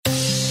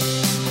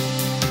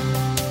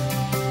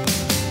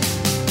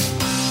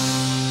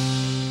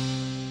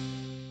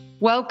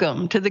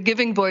Welcome to the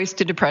Giving Voice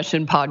to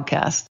Depression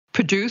podcast,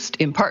 produced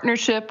in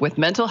partnership with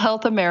Mental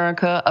Health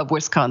America of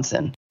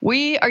Wisconsin.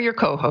 We are your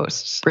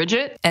co-hosts,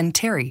 Bridget and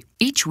Terry.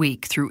 Each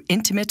week, through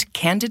intimate,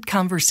 candid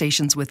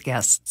conversations with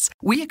guests,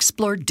 we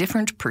explore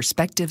different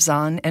perspectives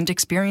on and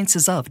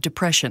experiences of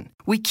depression.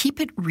 We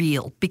keep it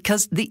real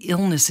because the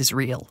illness is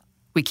real.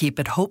 We keep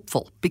it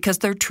hopeful because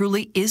there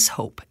truly is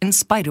hope in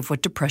spite of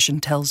what depression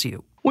tells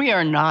you. We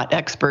are not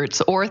experts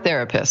or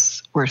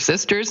therapists. We're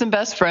sisters and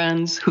best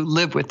friends who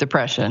live with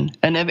depression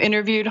and have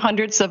interviewed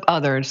hundreds of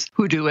others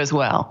who do as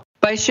well.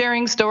 By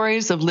sharing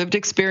stories of lived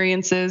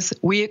experiences,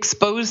 we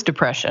expose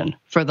depression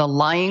for the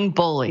lying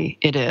bully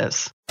it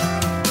is.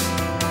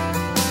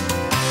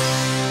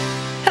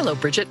 Hello,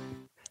 Bridget.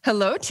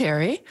 Hello,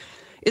 Terry.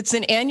 It's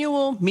an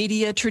annual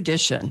media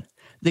tradition.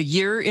 The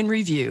Year in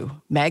Review.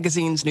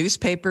 Magazines,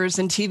 newspapers,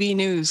 and TV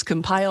news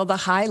compile the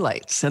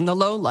highlights and the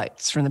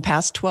lowlights from the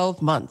past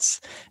 12 months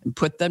and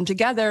put them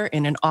together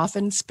in an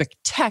often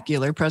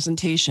spectacular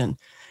presentation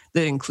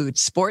that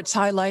includes sports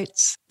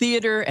highlights,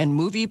 theater and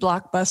movie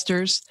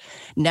blockbusters,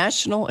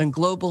 national and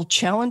global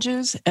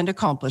challenges and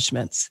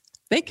accomplishments.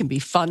 They can be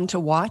fun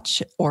to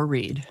watch or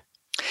read.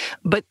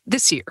 But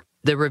this year,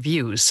 the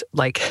reviews,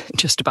 like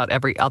just about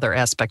every other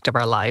aspect of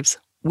our lives,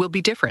 will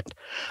be different,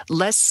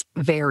 less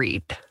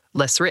varied,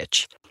 less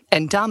rich,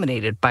 and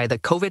dominated by the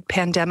COVID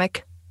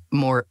pandemic,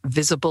 more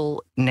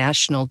visible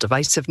national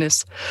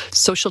divisiveness,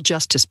 social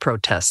justice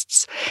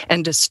protests,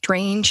 and a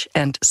strange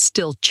and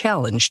still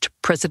challenged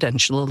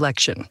presidential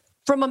election.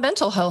 From a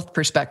mental health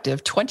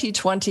perspective,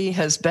 2020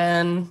 has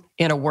been,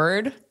 in a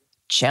word,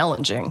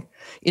 challenging.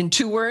 In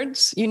two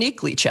words,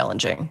 uniquely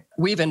challenging.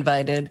 We've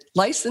invited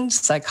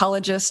licensed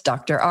psychologist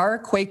Dr.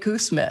 R. Kwaku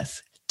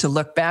Smith to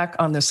look back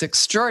on this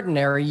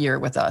extraordinary year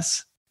with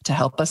us, to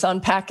help us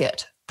unpack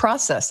it,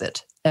 process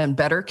it, and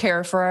better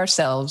care for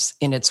ourselves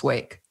in its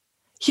wake.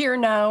 Here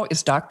now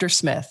is Dr.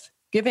 Smith,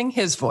 giving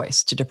his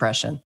voice to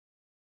depression.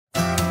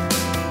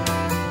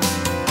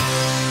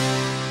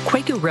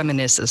 Kwaku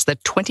reminisces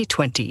that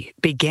 2020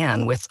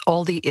 began with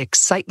all the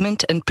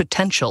excitement and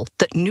potential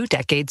that new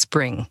decades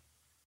bring.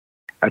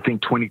 I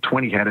think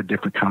 2020 had a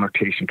different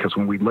connotation because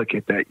when we look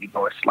at that,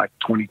 it's like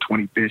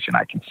 2020 vision.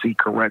 I can see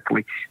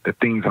correctly the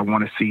things I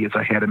want to see is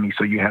ahead of me.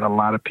 So you had a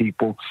lot of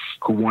people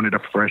who wanted a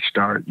fresh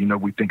start.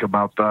 We think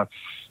about the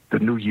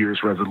New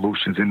Year's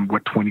resolutions and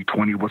what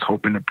 2020 was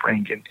hoping to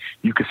bring. And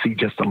you could see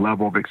just a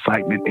level of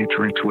excitement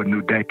entering into a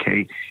new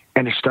decade.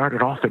 And it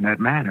started off in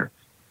that manner.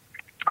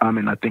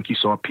 And I think you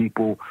saw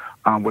people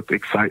with the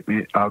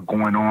excitement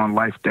going on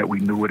life that we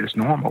knew it as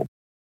normal.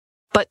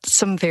 But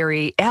some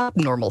very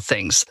abnormal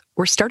things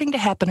were starting to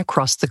happen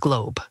across the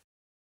globe.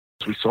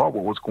 We saw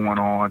what was going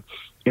on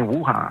in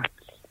Wuhan,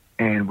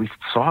 and we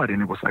saw it,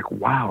 and it was like,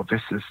 wow,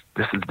 this is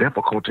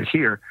difficult to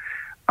hear,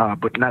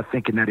 but not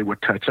thinking that it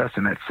would touch us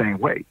in that same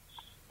way.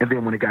 And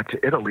then when it got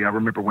to Italy, I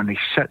remember when they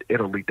shut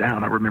Italy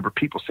down, I remember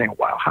people saying,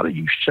 wow, how do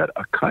you shut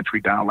a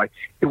country down? Like,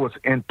 it was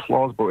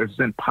implausible. It was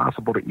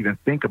impossible to even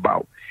think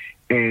about.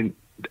 And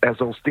as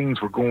those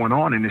things were going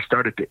on and it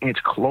started to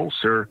inch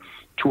closer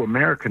to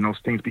America and those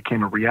things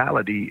became a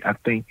reality, I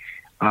think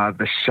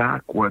the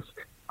shock was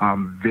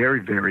very,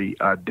 very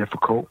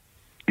difficult.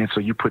 And so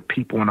you put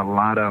people in a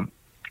lot of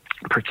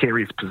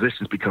precarious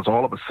positions because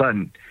all of a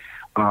sudden,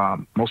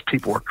 most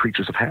people are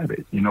creatures of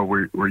habit.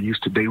 We're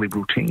used to daily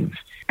routines.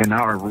 And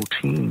now our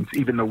routines,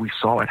 even though we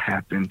saw it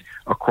happen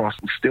across,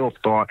 we still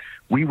thought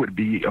we would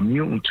be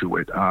immune to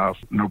it,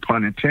 no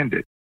pun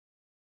intended.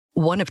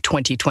 One of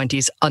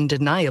 2020's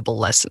undeniable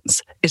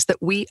lessons is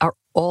that we are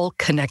all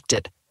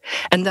connected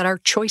and that our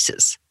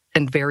choices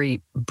and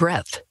very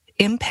breath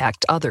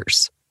impact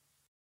others.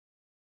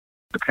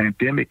 The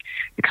pandemic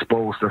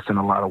exposed us in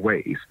a lot of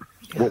ways.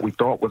 What we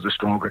thought was a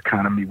strong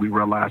economy, we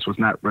realized was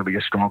not really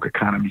a strong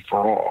economy for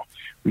all.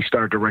 We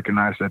started to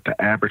recognize that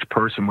the average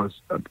person was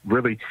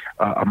really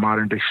a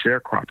modern-day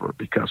sharecropper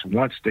because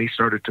once they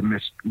started to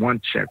miss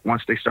one check,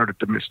 once they started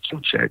to miss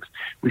two checks,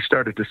 we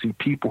started to see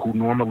people who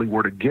normally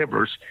were the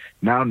givers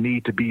now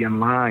need to be in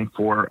line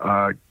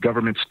for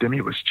government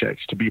stimulus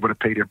checks to be able to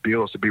pay their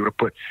bills, to be able to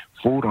put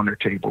food on their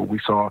table. We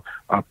saw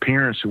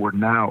parents who were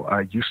now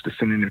used to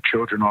sending their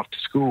children off to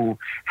school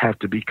have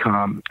to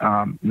become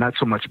not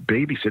so much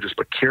babysitters,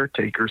 but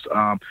caretakers,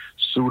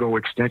 pseudo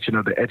extension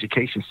of the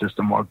education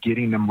system while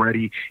getting them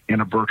ready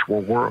in a virtual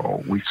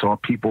world. We saw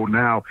people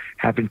now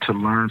having to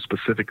learn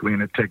specifically in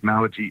the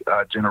technology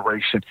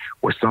generation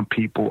where some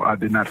people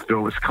did not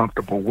feel as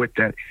comfortable with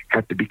that,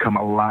 had to become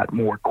a lot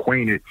more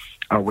acquainted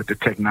with the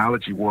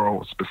technology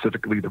world,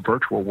 specifically the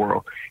virtual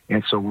world.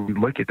 And so we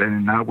look at that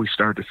and now we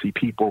start to see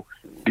people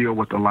deal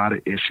with a lot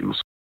of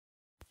issues.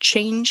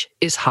 Change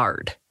is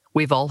hard.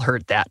 We've all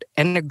heard that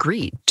and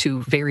agreed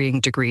to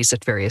varying degrees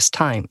at various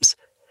times.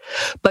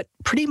 But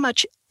pretty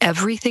much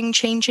everything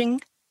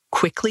changing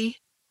quickly,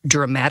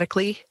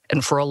 dramatically,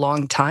 and for a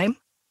long time,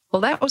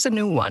 well, that was a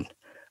new one.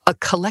 A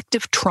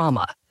collective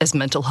trauma, as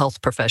mental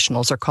health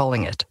professionals are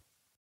calling it.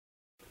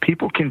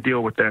 People can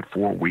deal with that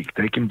for a week.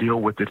 They can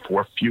deal with it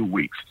for a few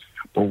weeks.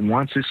 But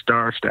once it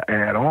starts to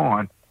add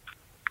on,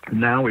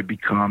 Now it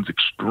becomes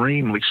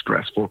extremely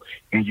stressful,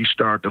 and you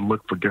start to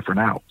look for different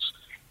outs.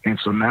 And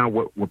so now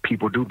what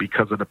people do,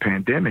 because of the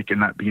pandemic and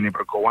not being able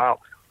to go out,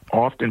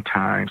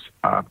 oftentimes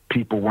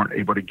people weren't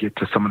able to get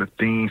to some of the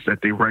things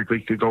that they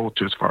regularly could go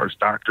to, as far as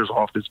doctor's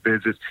office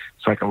visits,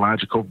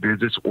 psychological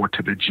visits, or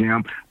to the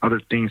gym,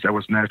 other things that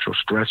was natural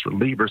stress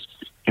relievers.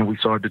 And we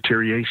saw a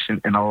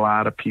deterioration in a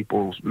lot of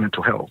people's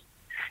mental health.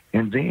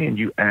 And then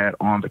you add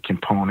on the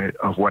component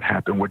of what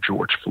happened with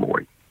George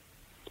Floyd.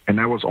 And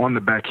that was on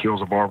the back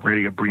heels of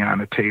already of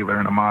Breonna Taylor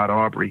and Ahmaud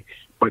Arbery.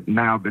 But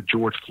now that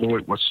George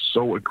Floyd was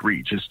so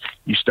egregious,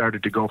 you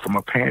started to go from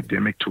a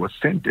pandemic to a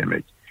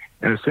syndemic.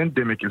 And a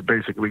syndemic is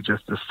basically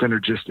just a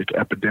synergistic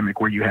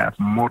epidemic where you have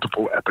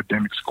multiple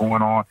epidemics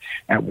going on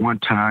at one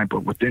time.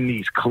 But within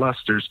these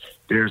clusters,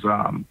 there's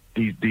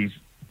these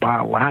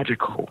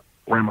biological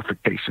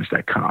ramifications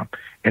that come,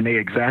 and they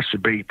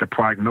exacerbate the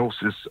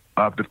prognosis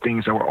of the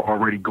things that were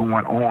already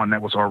going on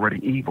that was already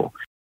evil.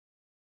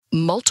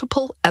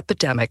 Multiple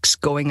epidemics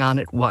going on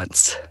at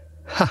once.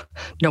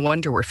 No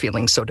wonder we're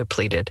feeling so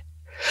depleted.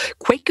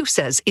 Kwaku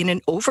says in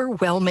an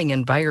overwhelming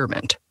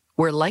environment,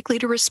 we're likely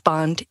to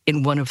respond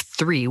in one of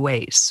three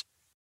ways.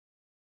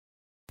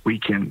 We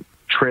can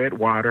tread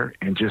water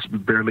and just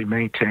barely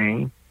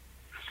maintain.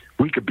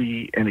 We could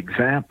be an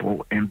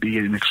example and be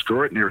an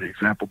extraordinary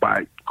example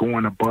by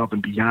going above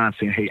and beyond,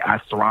 saying, hey, I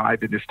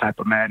thrive in this type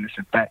of madness.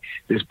 In fact,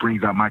 this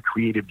brings out my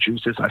creative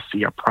juices. I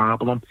see a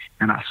problem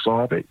and I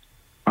solve it.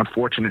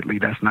 Unfortunately,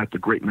 that's not the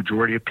great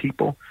majority of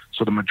people.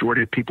 So the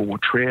majority of people will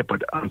tread,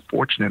 but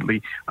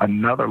unfortunately,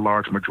 another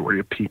large majority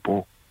of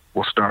people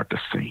will start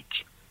to sink.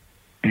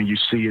 And you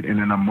see it in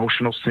an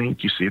emotional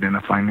sink. You see it in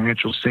a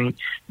financial sink.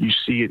 You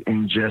see it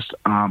in just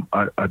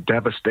a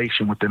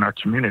devastation within our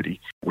community.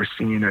 We're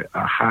seeing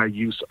a high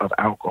use of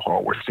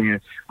alcohol. We're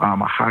seeing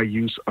a high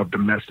use of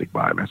domestic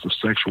violence, of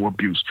sexual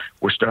abuse.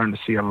 We're starting to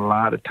see a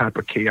lot of type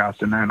of chaos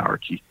and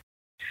anarchy.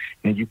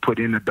 And you put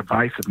in the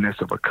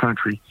divisiveness of a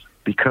country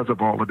because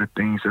of all of the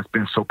things that's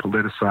been so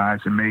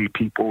politicized and made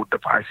people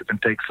divisive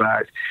and take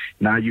sides.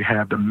 Now you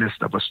have the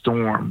midst of a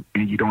storm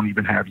and you don't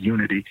even have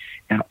unity.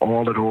 And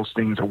all of those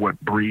things are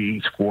what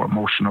breeds for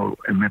emotional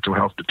and mental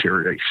health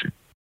deterioration.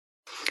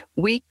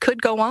 We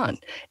could go on.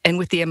 And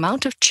with the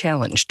amount of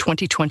challenge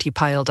 2020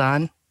 piled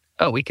on,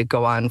 we could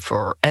go on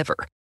forever.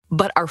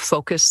 But our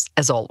focus,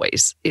 as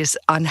always, is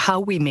on how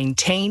we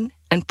maintain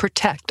and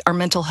protect our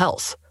mental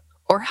health,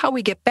 or how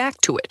we get back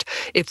to it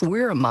if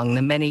we're among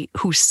the many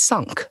who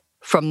sunk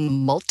from the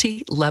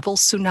multi-level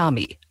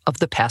tsunami of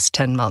the past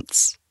 10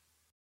 months.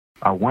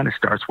 One, it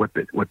starts with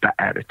the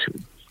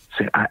attitude.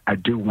 Say, I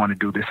do want to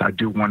do this. I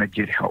do want to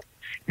get help.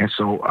 And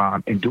so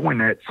in doing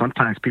that,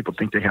 sometimes people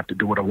think they have to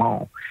do it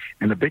alone.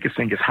 And the biggest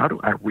thing is, how do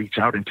I reach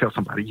out and tell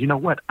somebody, you know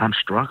what, I'm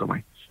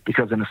struggling?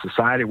 Because in a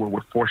society where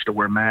we're forced to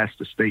wear masks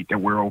to state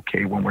that we're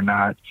okay when we're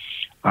not,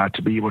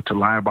 to be able to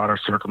lie about our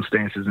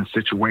circumstances and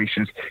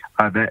situations,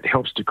 that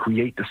helps to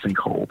create the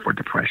sinkhole for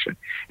depression.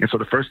 And so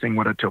the first thing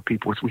what I tell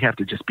people is we have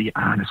to just be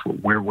honest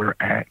with where we're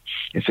at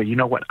and say, you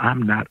know what,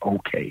 I'm not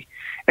okay.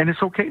 And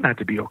it's okay not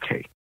to be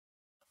okay.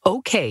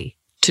 Okay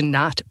to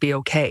not be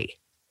okay.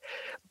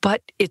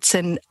 But it's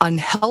an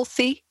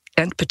unhealthy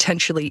and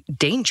potentially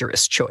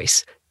dangerous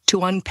choice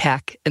to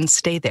unpack and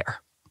stay there.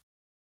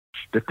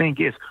 The thing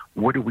is,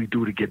 what do we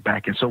do to get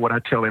back? And so what I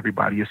tell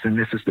everybody is, and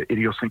this is the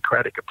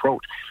idiosyncratic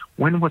approach,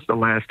 when was the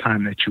last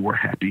time that you were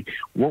happy?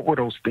 What were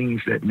those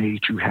things that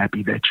made you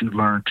happy that you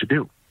learned to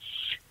do?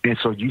 And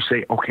so you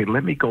say, okay,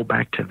 let me go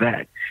back to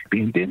that.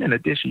 And then in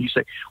addition, you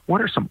say, what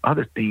are some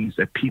other things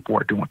that people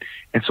are doing?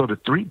 And so the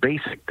three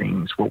basic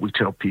things, what we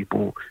tell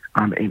people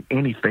in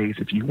any phase,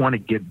 if you want to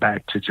get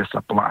back to just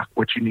a block,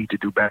 what you need to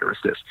do better is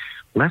this.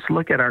 Let's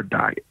look at our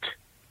diet.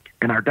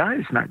 And our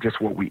diet is not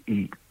just what we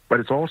eat, but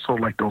it's also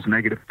like those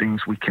negative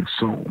things we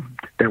consume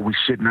that we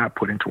should not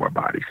put into our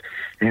bodies.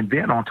 And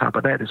then on top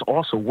of that is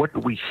also, what do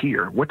we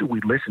hear? What do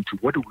we listen to?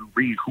 What do we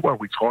read? Who are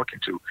we talking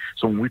to?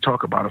 So when we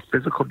talk about a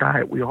physical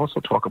diet, we also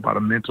talk about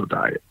a mental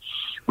diet.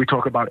 We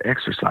talk about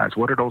exercise.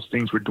 What are those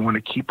things we're doing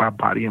to keep our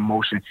body in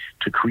motion,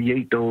 to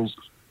create those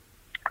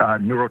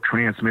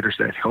neurotransmitters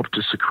that help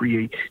to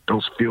secrete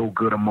those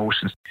feel-good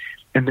emotions?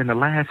 And then the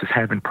last is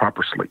having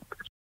proper sleep.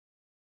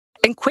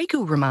 And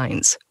Kwaku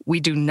reminds,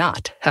 we do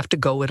not have to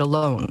go it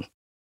alone.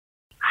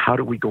 How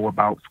do we go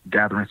about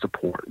gathering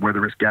support,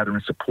 whether it's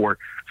gathering support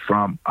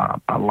from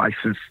a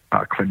licensed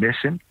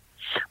clinician,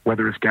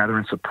 whether it's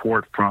gathering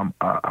support from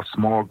a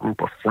small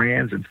group of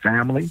friends and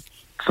family,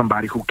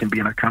 somebody who can be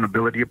an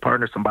accountability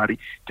partner, somebody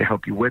to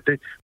help you with it.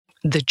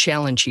 The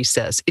challenge, he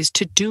says, is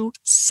to do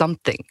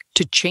something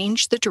to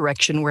change the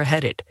direction we're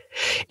headed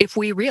if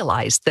we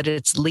realize that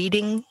it's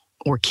leading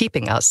or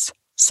keeping us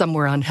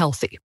somewhere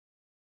unhealthy.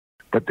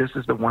 But this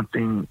is the one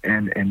thing,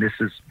 and this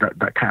is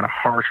the kind of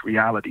harsh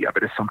reality of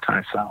it. It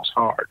sometimes sounds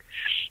hard.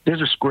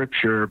 There's a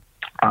scripture,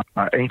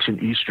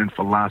 ancient Eastern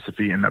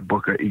philosophy in the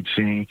book of I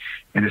Ching,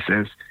 and it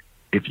says,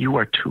 if you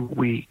are too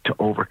weak to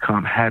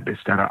overcome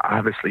habits that are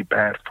obviously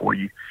bad for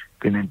you,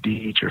 then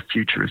indeed your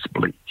future is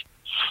bleak.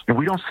 And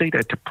we don't say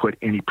that to put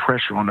any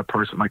pressure on the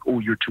person like, oh,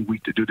 you're too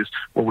weak to do this.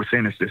 What we're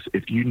saying is this: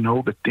 if you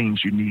know the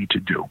things you need to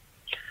do,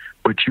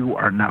 but you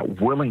are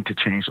not willing to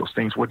change those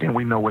things, well, then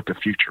we know what the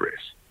future is.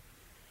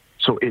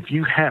 So if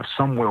you have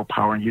some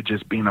willpower and you're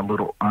just being a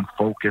little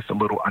unfocused, a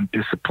little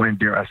undisciplined,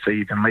 dare I say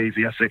even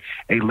lazy, I say,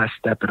 hey, let's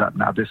step it up.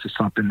 Now, this is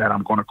something that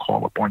I'm going to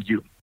call upon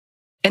you.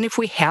 And if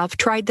we have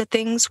tried the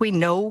things we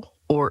know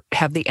or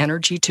have the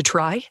energy to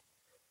try?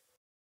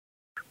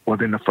 Well,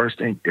 then the first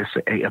thing is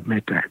to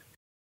admit that.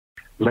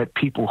 Let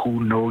people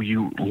who know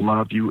you,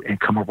 love you, and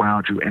come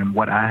around you. And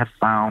what I have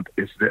found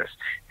is this,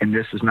 and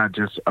this is not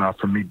just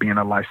for me being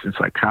a licensed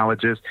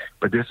psychologist,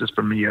 but this is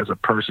for me as a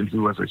person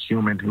who is a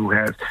human who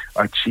has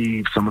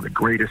achieved some of the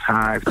greatest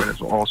highs, but has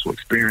also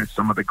experienced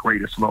some of the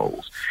greatest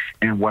lows.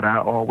 And what I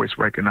always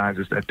recognize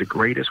is that the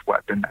greatest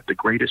weapon, that the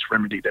greatest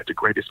remedy, that the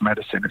greatest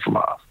medicine is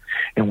love.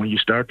 And when you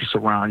start to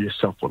surround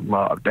yourself with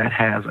love, that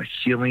has a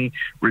healing,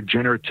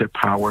 regenerative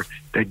power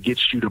that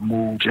gets you to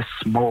move just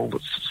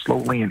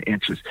slowly in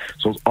inches.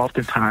 So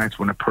oftentimes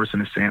when a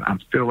person is saying, I'm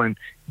feeling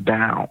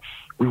down,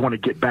 we want to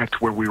get back to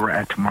where we were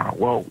at tomorrow.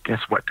 Well,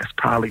 guess what? That's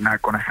probably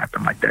not going to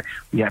happen like that.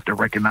 We have to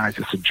recognize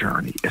it's a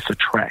journey. It's a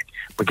track.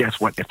 But guess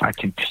what? If I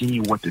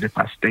continue with it, if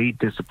I stay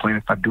disciplined,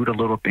 if I do the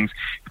little things,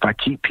 if I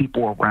keep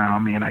people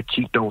around me and I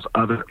keep those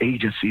other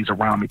agencies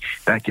around me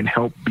that can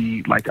help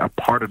be like a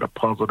part of the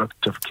puzzle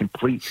to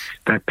complete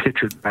that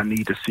picture that I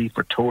need to see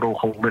for total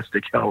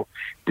holistic health,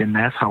 then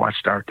that's how I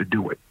start to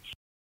do it.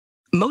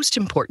 Most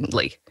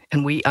importantly,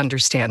 and we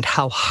understand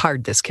how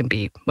hard this can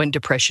be when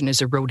depression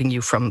is eroding you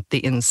from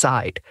the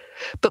inside,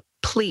 but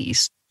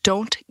please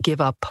don't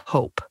give up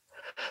hope.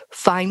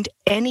 Find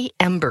any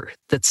ember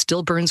that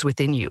still burns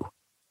within you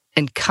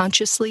and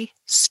consciously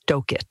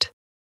stoke it.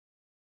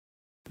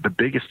 The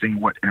biggest thing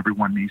what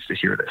everyone needs to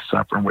hear that's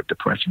suffering with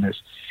depression is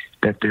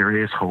that there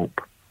is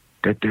hope.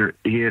 That there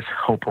is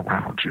hope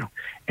around you.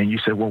 And you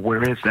say, well,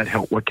 where is that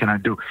help? What can I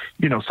do?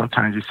 You know,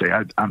 sometimes you say,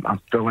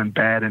 I'm feeling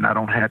bad and I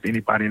don't have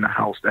anybody in the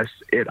house. That's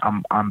it.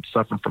 I'm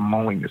suffering from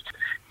loneliness.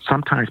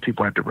 Sometimes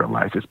people have to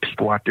realize there's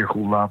people out there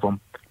who love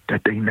them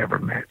that they never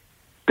met,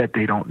 that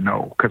they don't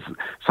know. Because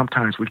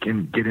sometimes we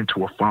can get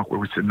into a funk where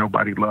we say,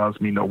 nobody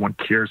loves me, no one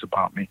cares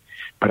about me.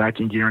 But I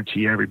can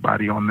guarantee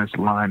everybody on this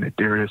line that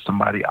there is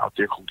somebody out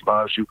there who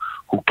loves you,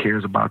 who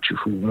cares about you,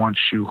 who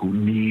wants you, who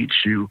needs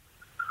you,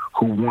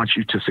 who wants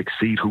you to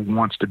succeed, who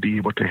wants to be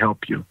able to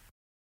help you.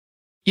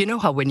 You know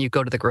how when you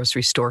go to the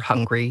grocery store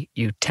hungry,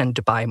 you tend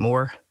to buy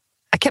more?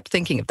 I kept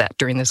thinking of that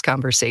during this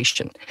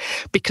conversation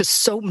because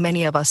so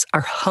many of us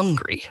are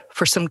hungry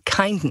for some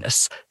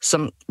kindness,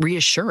 some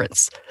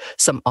reassurance,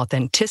 some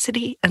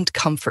authenticity and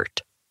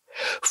comfort.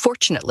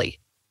 Fortunately,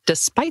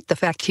 despite the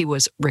fact he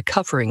was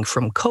recovering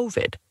from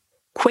COVID,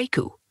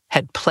 Kwaku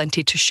had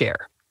plenty to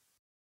share.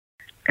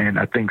 And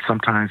I think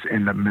sometimes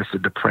in the midst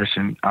of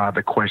depression,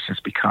 the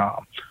questions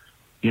become,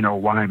 you know,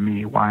 why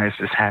me? Why is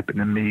this happening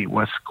to me?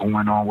 What's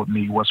going on with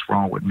me? What's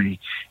wrong with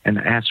me? And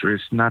the answer is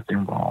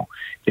nothing wrong.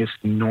 It's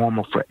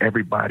normal for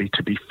everybody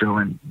to be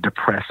feeling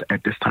depressed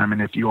at this time.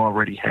 And if you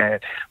already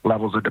had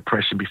levels of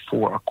depression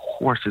before, of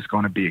course it's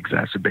going to be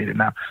exacerbated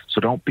now. So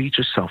don't beat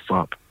yourself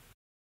up.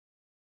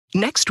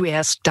 Next, we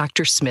asked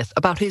Dr. Smith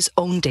about his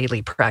own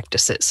daily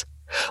practices,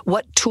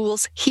 what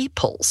tools he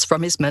pulls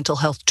from his mental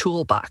health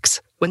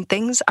toolbox when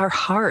things are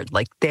hard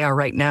like they are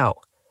right now.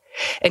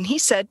 And he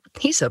said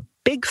he's a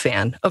big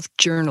fan of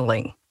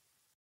journaling.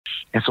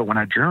 And so when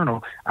I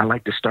journal, I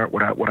like to start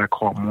with what I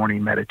call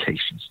morning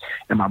meditations.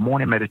 And my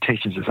morning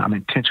meditations is I'm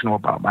intentional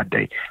about my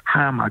day.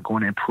 How am I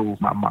going to improve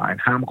my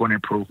mind? How am I going to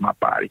improve my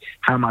body?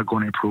 How am I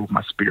going to improve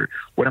my spirit?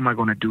 What am I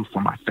going to do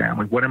for my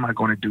family? What am I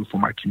going to do for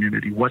my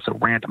community? What's a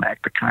random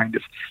act of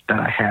kindness that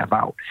I have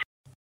out?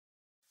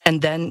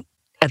 And then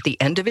at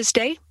the end of his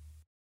day,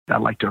 I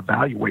like to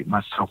evaluate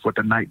myself with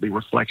a nightly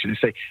reflection and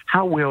say,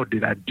 how well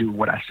did I do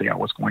what I say I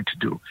was going to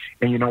do?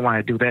 And you know why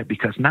I do that?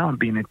 Because now I'm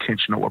being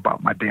intentional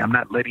about my day. I'm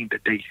not letting the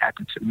day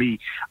happen to me.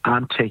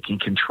 I'm taking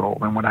control.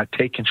 And when I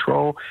take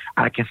control,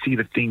 I can see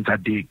the things I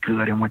did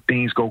good. And when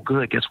things go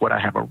good, guess what? I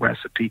have a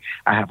recipe.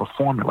 I have a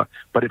formula.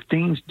 But if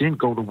things didn't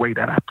go the way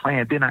that I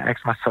planned, then I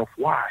ask myself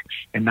why.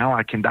 And now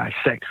I can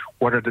dissect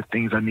what are the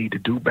things I need to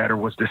do better.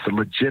 Was this a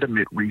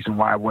legitimate reason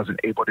why I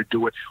wasn't able to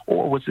do it?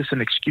 Or was this an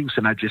excuse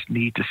and I just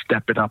need to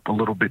step it up a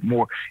little bit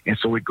more? And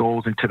so it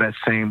goes into that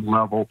same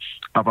level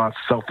of our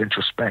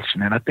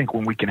self-introspection. And I think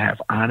when we can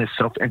have honest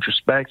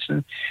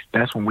self-introspection,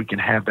 that's when we can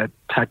have that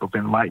type of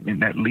enlightenment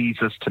that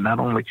leads us to not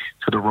only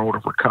to the road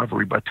of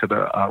recovery, but to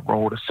the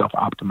road of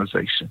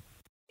self-optimization.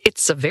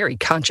 It's a very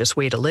conscious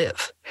way to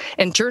live.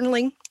 And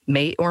journaling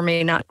may or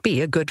may not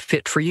be a good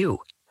fit for you.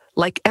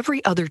 Like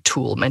every other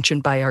tool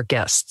mentioned by our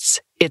guests,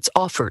 it's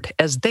offered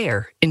as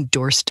their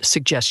endorsed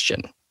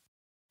suggestion.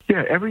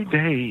 Yeah, every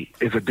day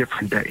is a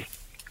different day.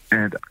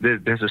 And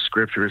there's a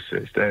scripture that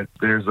says that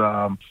there's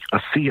a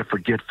sea of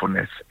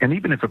forgetfulness. And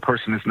even if a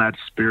person is not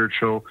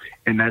spiritual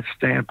in that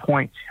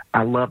standpoint,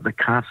 I love the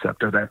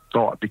concept of that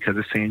thought because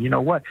it's saying, you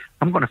know what,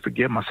 I'm going to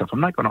forgive myself. I'm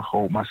not going to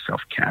hold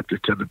myself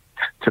captive to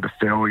to the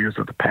failures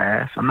of the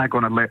past. I'm not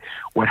going to let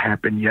what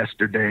happened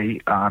yesterday,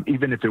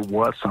 even if it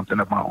was something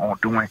of my own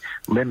doing,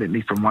 limit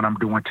me from what I'm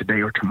doing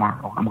today or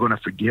tomorrow. I'm going to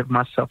forgive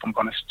myself. I'm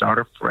going to start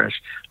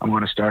afresh. I'm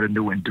going to start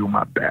anew and do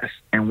my best.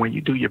 And when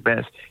you do your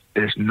best,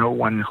 there's no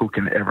one who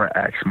can ever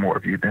ask more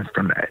of you than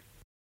from that.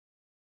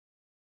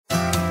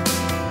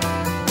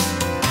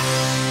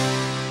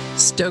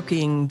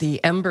 Stoking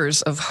the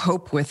embers of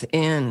hope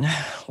within.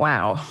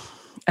 Wow.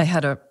 I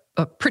had a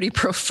pretty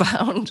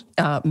profound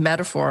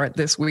metaphor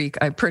this week.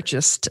 I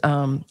purchased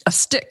a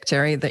stick,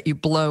 Terry, that you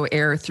blow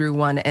air through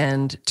one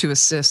end to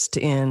assist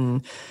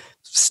in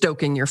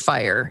stoking your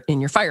fire in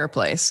your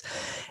fireplace.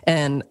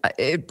 And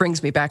it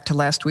brings me back to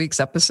last week's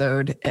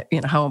episode,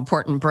 how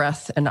important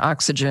breath and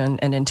oxygen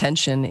and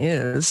intention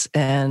is.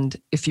 And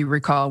if you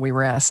recall, we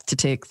were asked to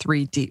take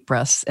 3 deep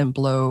breaths and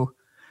blow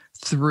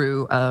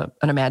through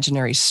an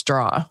imaginary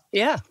straw.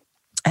 Yeah.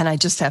 And I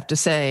just have to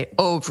say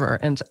over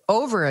and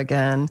over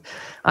again,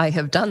 I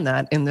have done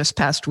that in this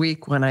past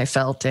week when I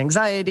felt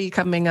anxiety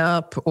coming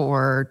up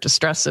or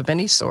distress of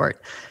any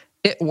sort.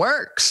 It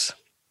works.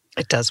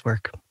 It does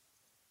work.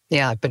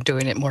 Yeah, I've been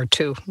doing it more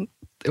too.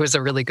 It was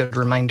a really good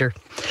reminder.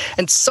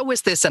 And so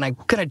is this, and I'm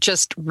going to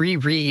just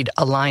reread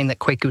a line that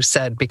Kwaku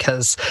said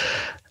because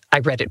I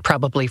read it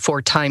probably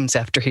 4 times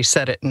after he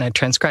said it, and I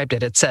transcribed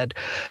it. It said,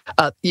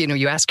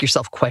 you ask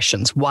yourself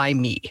questions. Why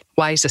me?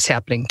 Why is this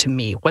happening to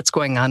me? What's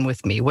going on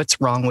with me?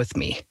 What's wrong with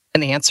me?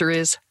 And the answer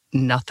is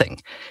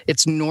nothing.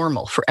 It's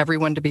normal for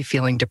everyone to be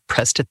feeling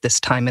depressed at this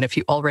time. And if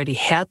you already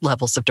had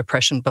levels of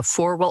depression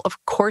before, well,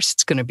 of course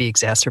it's going to be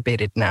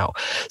exacerbated now.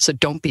 So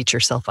don't beat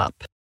yourself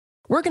up.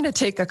 We're going to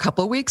take a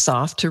couple of weeks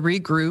off to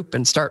regroup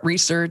and start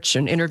research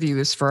and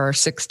interviews for our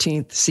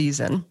 16th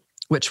season,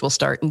 which will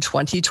start in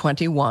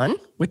 2021,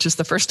 which is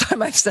the first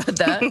time I've said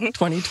that,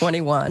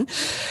 2021,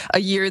 a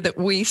year that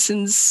we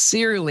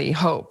sincerely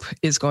hope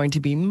is going to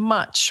be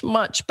much,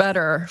 much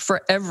better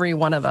for every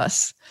one of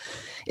us.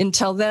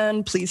 Until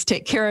then, please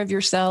take care of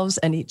yourselves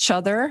and each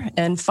other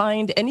and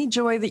find any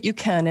joy that you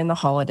can in the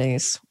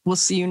holidays. We'll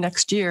see you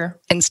next year.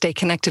 And stay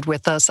connected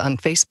with us on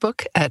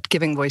Facebook at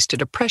Giving Voice to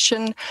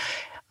Depression,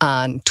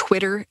 on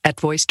Twitter at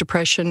Voice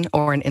Depression,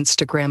 or on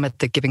Instagram at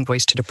the Giving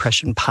Voice to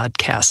Depression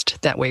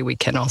podcast. That way we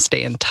can all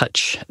stay in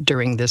touch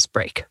during this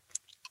break.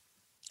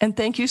 And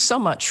thank you so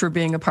much for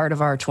being a part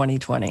of our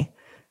 2020.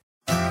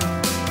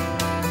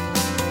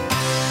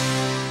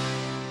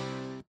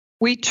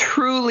 We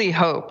truly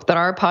hope that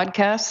our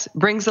podcast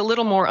brings a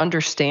little more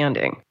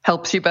understanding,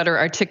 helps you better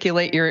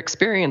articulate your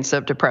experience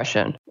of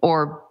depression,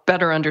 or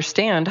better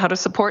understand how to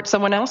support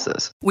someone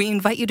else's. We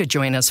invite you to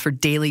join us for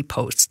daily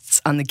posts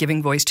on the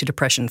Giving Voice to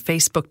Depression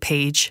Facebook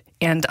page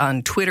and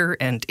on Twitter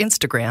and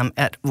Instagram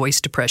at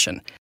Voice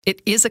Depression.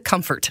 It is a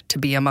comfort to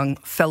be among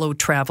fellow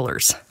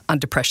travelers on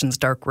depression's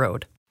dark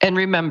road. And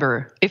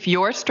remember, if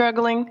you're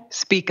struggling,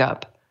 speak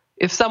up.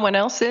 If someone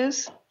else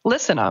is,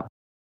 listen up.